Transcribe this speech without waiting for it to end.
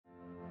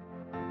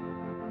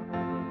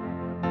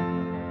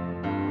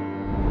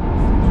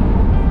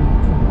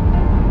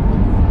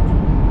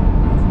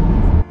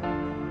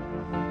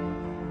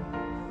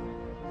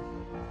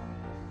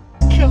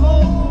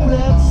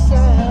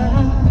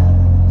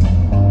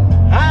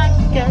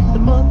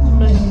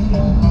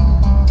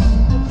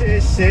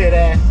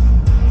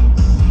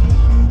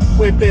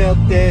We built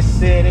this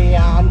city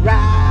on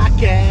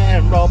rock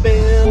and roll,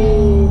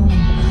 Bill.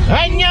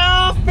 And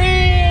your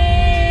fingers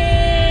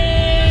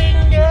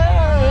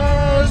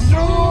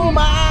through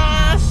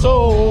my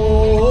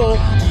soul.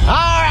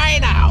 All right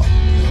now.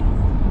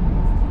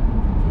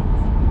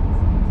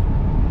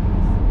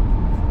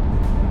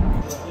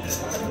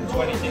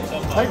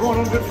 Take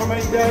 100 from me,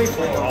 Dave.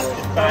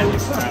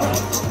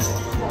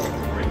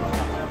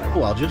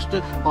 Oh, I'll just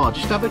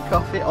have a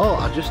coffee. Oh,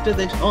 I'll just do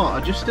this. Oh,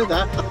 I'll just do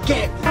that.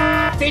 Get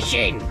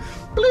fishing.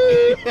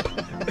 Bleep.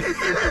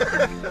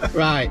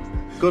 Right.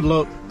 Good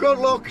luck. Good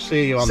luck.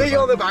 See you on See you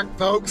on the bank,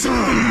 folks.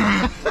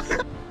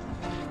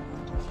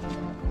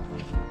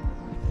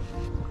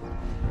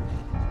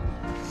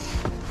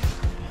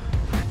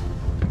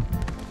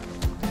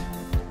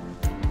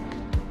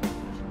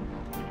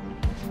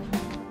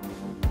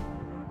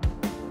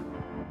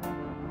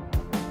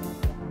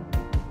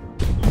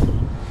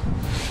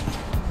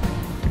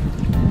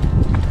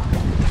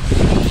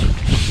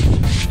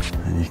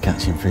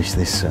 Catching fish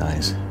this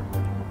size. I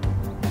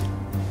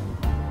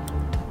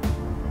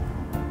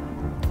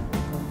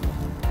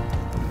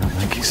don't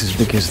think it's as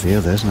big as the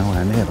others,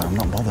 nowhere near, but I'm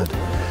not bothered.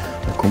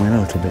 They're coming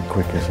a little bit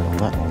quicker, so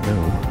that will do.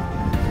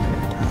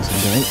 That's a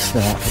great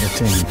start for the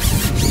team.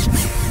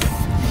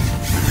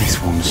 Nice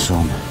one,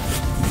 son.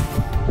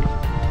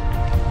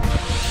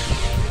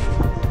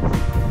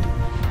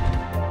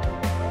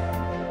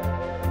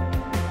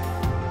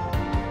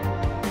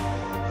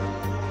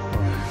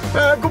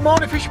 Good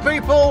morning, fish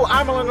people.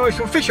 I'm Alan Lewis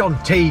from Fish on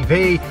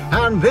TV,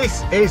 and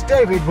this is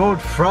David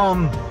Wood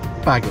from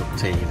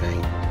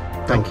BagUpTV.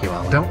 Thank you,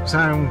 Alan. Don't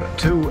sound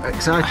too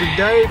excited,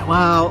 Dave.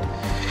 Well,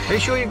 are you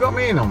sure you got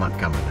me in on that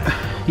camera there?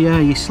 yeah,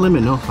 you're slim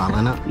enough,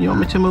 Alan. You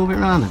want me to move it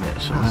around a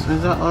bit? So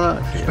is that all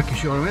right? Just making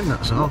sure I'm in,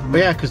 that's all. But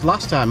yeah, because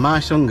last time my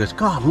son goes,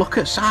 God, look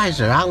at size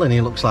of Alan.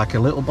 He looks like a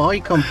little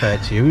boy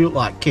compared to you. You look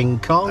like King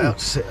Kong.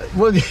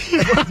 Well, he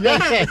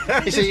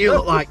said, you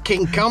look like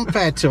King Kong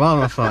compared to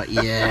Alan. I thought,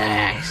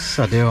 yes,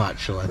 I do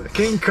actually.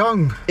 King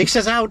Kong. He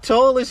says, how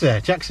tall is he?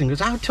 Jackson goes,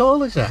 how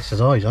tall is he? I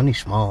says, oh, he's only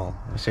small.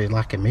 I say, he's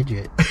like a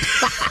midget.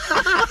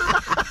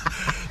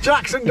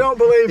 Jackson, don't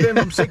believe him.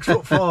 I'm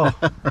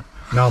 6'4".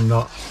 No, I'm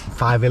not.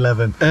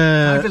 5'11".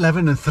 5'11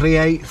 and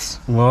 3/8.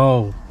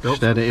 Whoa.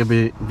 Instead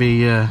it'll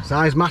be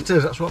size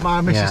matters, that's what my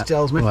missus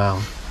tells me.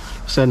 Well,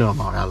 say no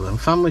more, Alan.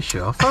 Family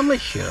show.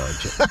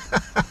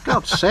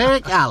 God's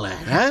sake, Alan,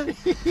 eh?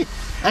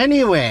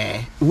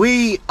 Anyway,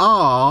 we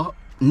are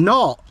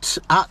not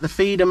at the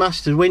Feeder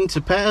Master Winter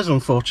Pairs,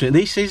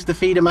 unfortunately. This is the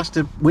Feeder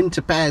Master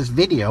Winter Pairs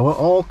video at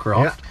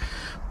Hallcroft. Yeah.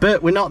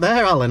 But we're not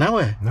there, Alan, are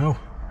we? No.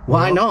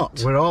 Why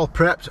not? We're all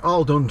prepped,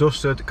 all done,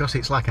 dusted, because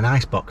it's like an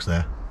icebox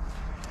there.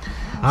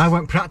 I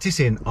went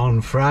practicing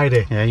on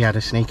Friday. Yeah, you had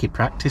a sneaky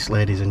practice,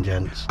 ladies and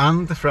gents.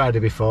 And the Friday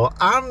before,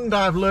 and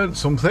I've learnt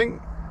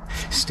something.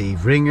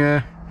 Steve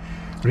Ringer,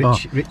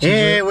 Richie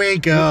here we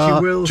go,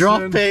 Richie Wilson.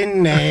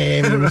 Dropping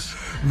names.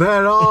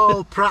 They're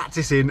all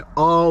practicing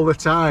all the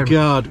time.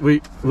 God,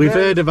 we've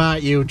heard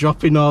about you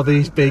dropping all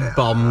these big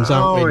bombs,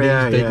 haven't we?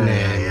 These big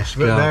names.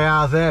 But they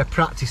are there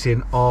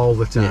practicing all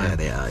the time. Yeah,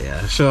 they are,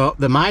 yeah. So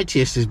the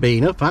mightiest has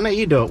been up, hasn't it?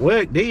 You don't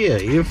work, do you?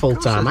 You're a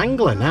full-time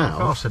angler now.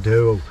 Of course I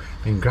do.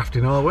 Been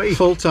grafting all week.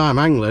 Full-time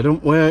angler,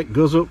 don't work,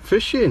 goes up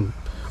fishing.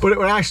 But it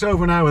was nice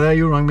over an hour there,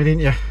 you rang me,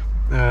 didn't you?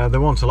 There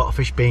wasn't a lot of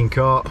fish being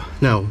caught.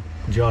 No.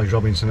 George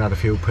Robinson had a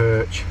few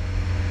perch.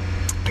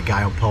 A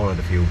guy on Paul had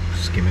a few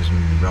skimmers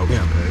and roach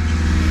and perch.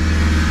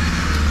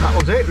 That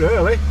was it,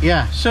 really.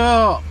 Yeah,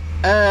 so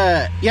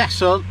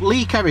so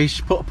Lee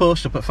Kerry's put a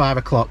post up at 5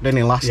 o'clock, didn't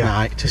he, last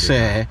night to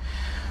say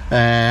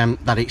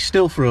that it's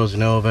still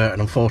frozen over and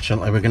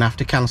unfortunately we're going to have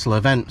to cancel the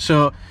event.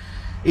 So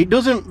it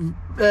doesn't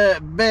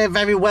bear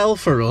very well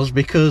for us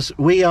because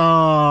we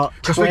are...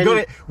 Because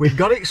we've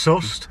got it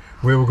sussed.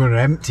 We were going to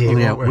empty it,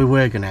 yeah, we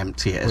were going to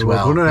empty it as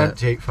well. We were going to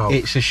empty it, folks.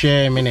 It's a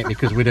shame, innit,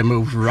 because we'd have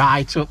moved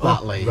right up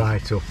that league.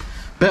 Right up.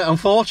 But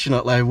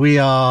unfortunately, we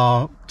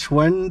are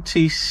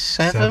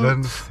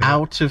 27th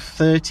out of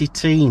 30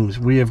 teams.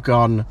 We have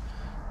gone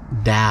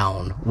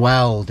down,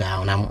 well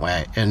down, haven't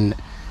we? And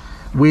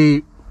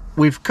we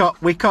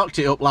cocked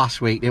it up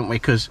last week, didn't we?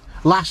 Because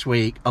last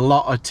week, a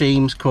lot of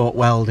teams caught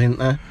well, didn't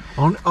they?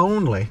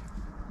 Only...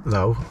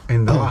 though,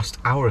 in the last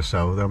hour or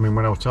so, I mean,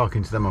 when I was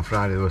talking to them on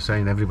Friday, they were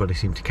saying everybody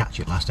seemed to catch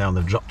it last hour and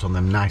they've dropped on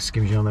them nice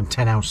skimmers, you know, them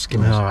 10-ounce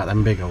skimmers. All right,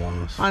 them bigger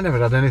ones. I never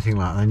had anything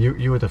like that.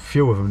 You had a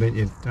few of them, didn't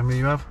you? I mean,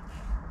 you have?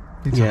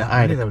 Yeah,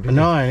 I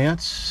only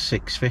had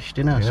 6 fish,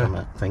 didn't I,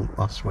 I think,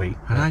 last week.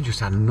 And I just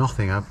had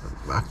nothing.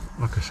 Like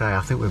I say,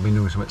 I think we've been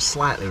doing something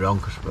slightly wrong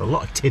because a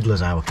lot of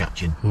tiddlers I were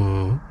catching.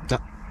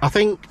 I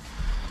think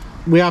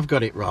we have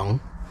got it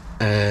wrong.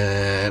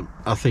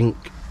 I think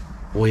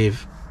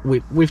we've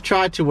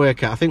tried to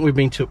work out. I think we've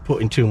been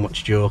putting too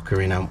much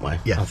joker in, haven't we?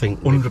 Yeah, I think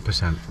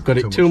 100%. Got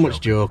it too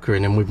much joker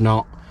in, and we've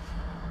not.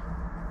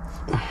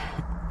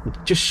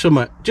 Just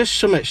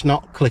something's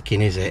not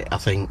clicking, is it? I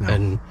think,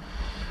 and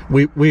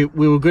we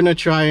were going to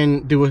try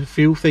and do a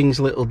few things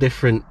a little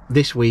different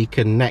this week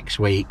and next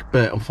week,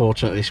 but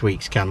unfortunately this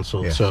week's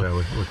cancelled. Yeah, so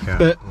we can't.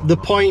 But the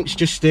points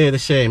just stay the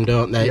same,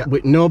 don't they? Yeah.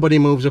 Nobody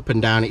moves up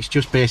and down. It's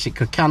just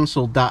basically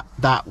cancelled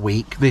that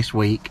week, this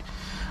week,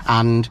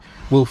 and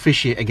we'll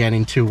fish it again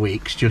in 2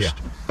 weeks, just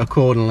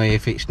accordingly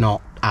if it's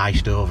not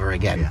iced over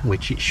again,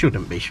 which it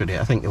shouldn't be, should it?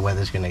 I think the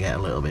weather's going to get a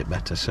little bit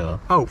better,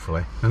 so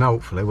hopefully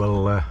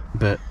we'll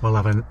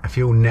have a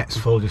few nets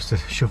full just to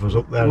shove us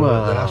up there.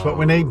 Well, that's what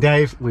we need,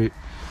 Dave.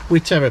 We're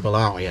terrible,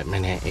 aren't we, at the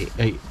minute?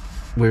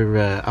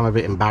 I'm a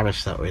bit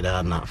embarrassed that we're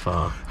down that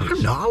far.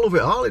 No, I love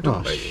it all. It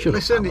don't,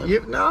 listen,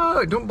 no,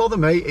 it don't bother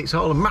me. It's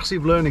all a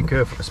massive learning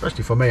curve,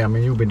 especially for me. I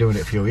mean, you've been doing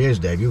it a few years,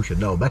 Dave. You should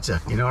know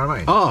better. You know what I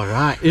mean? All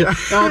right. Yeah.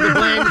 Oh, the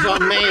blame's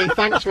on me.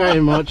 Thanks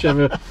very much.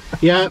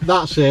 Yeah,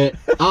 that's it.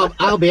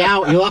 I'll be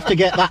out. You'll have to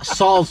get that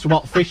sauce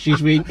what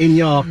fishes in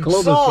your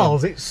club.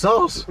 Sauce? It's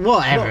sauce.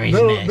 Whatever,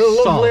 isn't it?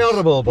 The lovely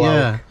honourable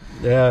bloke.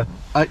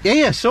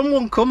 Yeah.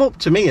 Someone come up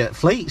to me at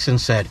Fleets and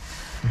said,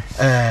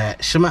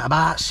 something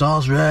about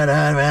sauce, red.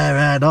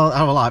 I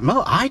was like,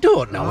 no, I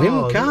don't know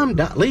him. Calm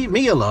down, leave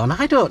me alone.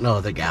 I don't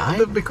know the guy.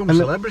 They've become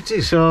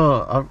celebrities.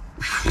 So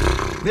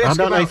I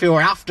don't know if you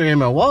were after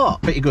him or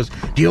what. But he goes,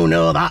 do you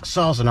know that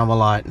sauce? And I was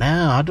like,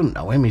 no, I don't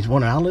know him. He's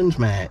one of Alan's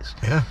mates.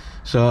 Yeah.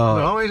 So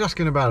they're always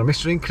asking about him.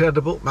 Mr.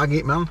 Incredible,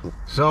 Maggie Man,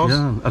 sauce.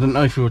 Yeah, I don't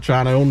know if you were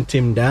trying to hunt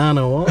him down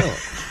or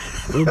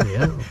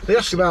what. They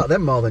ask about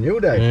them more than you,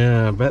 Dave.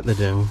 Yeah, I bet they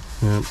do.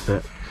 Yeah,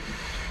 but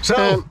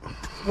so.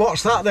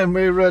 What's that then?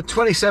 We're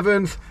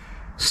 27th,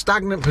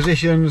 stagnant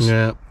positions.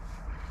 Yeah.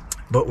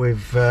 But we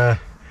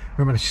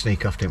managed to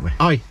sneak off, didn't we?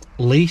 At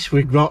least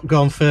we've not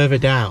gone further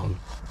down,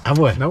 have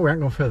we? No, we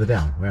haven't gone further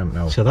down. We haven't,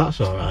 no. So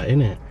that's all right,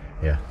 isn't it?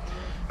 Yeah.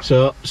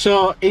 So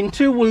in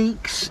 2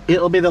 weeks,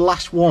 it'll be the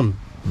last one.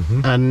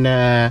 And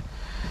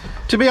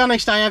to be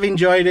honest, I have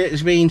enjoyed it.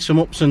 There's been some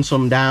ups and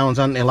some downs,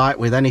 hasn't there, like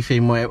with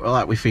anything,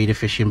 like with feeder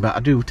fishing, but I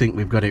do think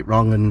we've got it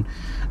wrong, and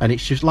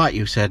it's just like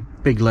you said,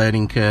 big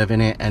learning curve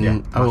in it,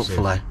 and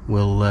hopefully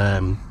we'll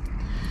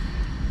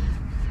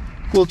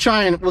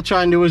try and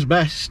do our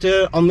best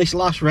on this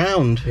last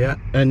round. Yeah.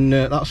 And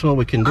that's all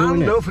we can do.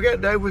 And don't forget,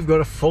 Dave, we've got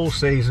a full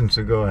season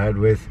to go ahead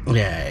with.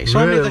 Yeah, it's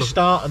only the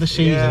start of the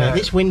season.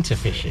 This winter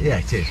fishing. Yeah,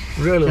 it is.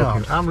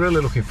 I'm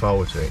really looking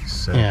forward to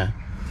it.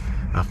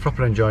 I've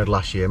proper enjoyed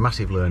last year.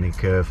 Massive learning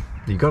curve.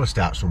 You've got to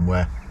start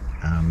somewhere.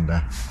 And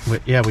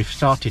we've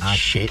started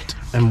shit,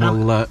 and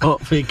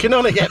it can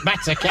only get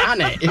better, can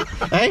it?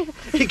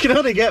 It can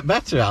only get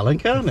better, Alan,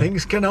 can't it?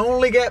 Things can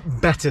only get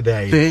better,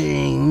 Dave.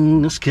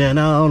 Things can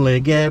only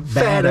get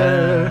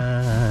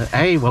better.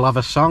 Hey, we'll have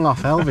a song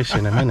off Elvis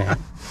in a minute.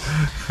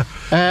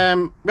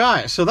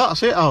 Right, so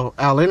that's it, Al,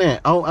 innit?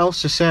 All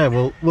else to say,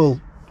 we were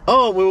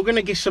going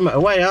to give something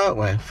away, aren't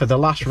we, for the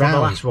last round? For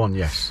the last one,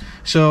 yes.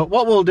 So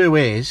what we'll do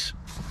is,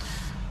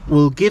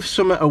 we'll give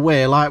something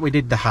away like we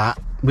did the hat.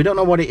 We don't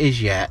know what it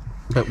is yet,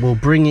 but we'll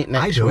bring it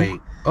next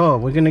week. Oh,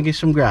 we're going to give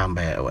some ground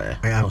bait away.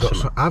 Yeah,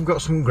 I've got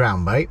some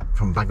ground bait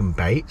from Bag and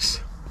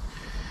Baits.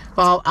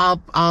 Well,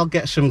 I'll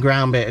get some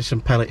ground bait and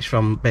some pellets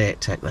from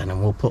Bait Tech then,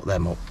 and we'll put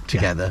them up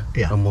together.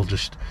 Yeah. And we'll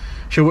just.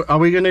 Are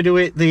we going to do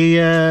it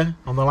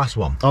on the last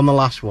one? On the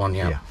last one,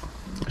 yeah.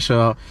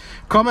 So,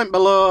 comment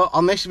below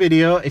on this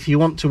video if you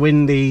want to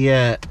win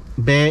the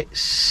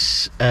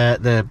baits,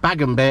 the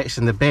Bag and Baits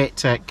and the Bait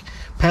Tech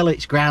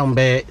pellets, ground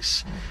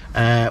baits.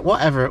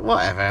 Whatever.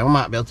 I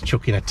might be able to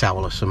chuck in a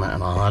towel or something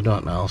and all. I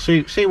don't know.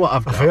 See what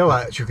I've got. I feel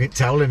like chucking a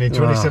towel in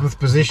 27th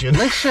position.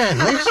 Listen.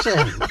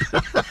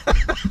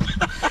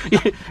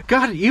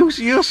 God, you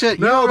said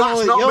no,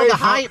 that's not you're me, the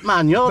hype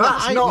man.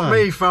 That's not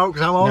me, folks.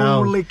 I'm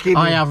only kidding.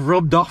 I have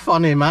rubbed off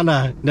on him,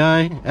 Anna.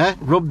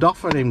 Rubbed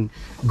off on him,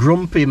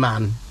 grumpy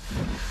man.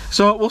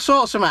 So we'll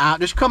sort something out.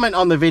 Just comment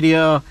on the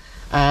video.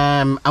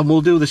 And we'll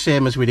do the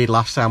same as we did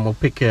last time. We'll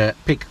pick a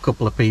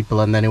couple of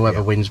people, and then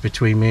whoever wins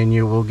between me and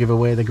you will give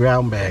away the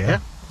ground bait.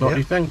 What do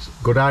you think?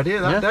 Good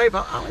idea, that, Dave.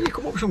 You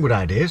come up with some good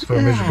ideas for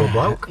a miserable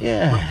bloke.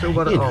 Not too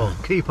bad at all.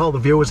 Keep all the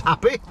viewers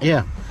happy.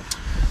 Yeah.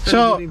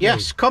 So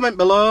yes, comment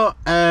below,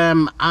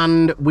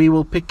 and we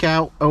will pick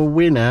out a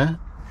winner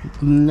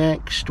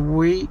next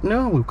week.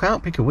 No, we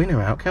can't pick a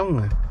winner out,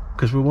 can we?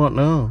 Because we won't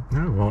know.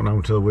 No, we won't know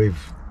until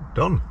we've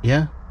done.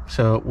 Yeah.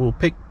 So we'll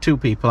pick 2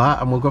 people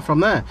out and we'll go from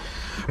there.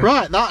 Yeah.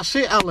 Right, that's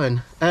it,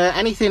 Alan.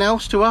 Anything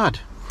else to add?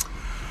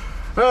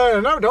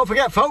 No, don't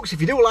forget, folks, if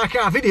you do like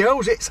our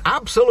videos, it's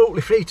absolutely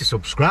free to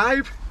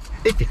subscribe.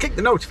 If you click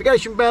the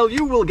notification bell,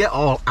 you will get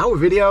all our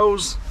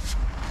videos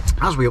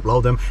as we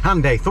upload them,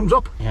 and a thumbs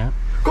up. Yeah.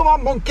 Come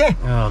on, monkey.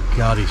 Oh,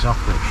 God, he's off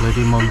the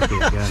bloody monkey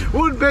again.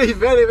 Would be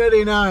very,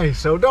 very nice.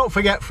 So don't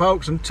forget,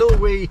 folks, until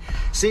we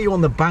see you on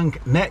the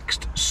bank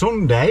next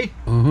Sunday.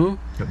 It'll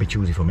be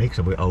Tuesday for me because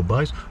I'll be at Old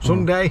Boys.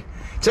 Sunday,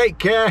 take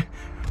care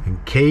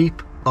and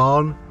keep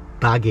on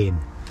bagging.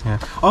 Yeah.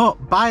 Oh,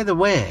 by the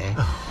way...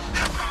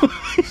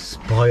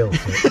 Spoiled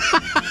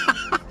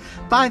it.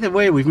 By the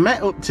way, we've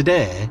met up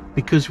today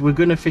because we're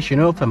going to fish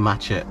an open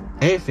match at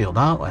Hayfield,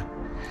 aren't we?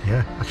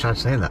 Yeah, I tried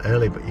saying that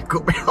earlier, but you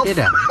cut me off. Did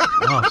I?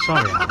 Oh,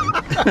 sorry,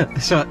 Alan.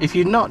 So, if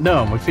you've not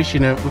known, we're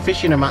fishing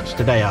a match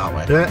today,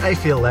 aren't we? I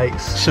feel late.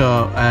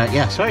 So,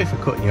 yeah, sorry for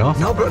cutting you off.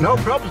 No, but no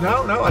problems.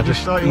 No. I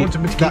just thought you wanted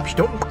me to keep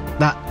stumped.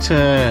 That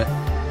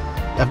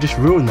I've just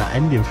ruined that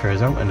ending for us,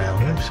 haven't I now?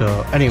 Yeah.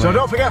 So anyway. So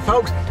don't forget,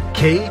 folks,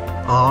 keep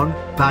on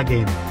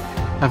bagging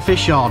and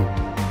fish on.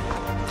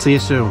 See you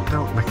soon.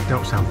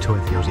 Don't sound too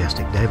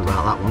enthusiastic, Dave,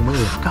 about that one, will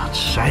you? For God's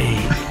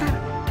sake.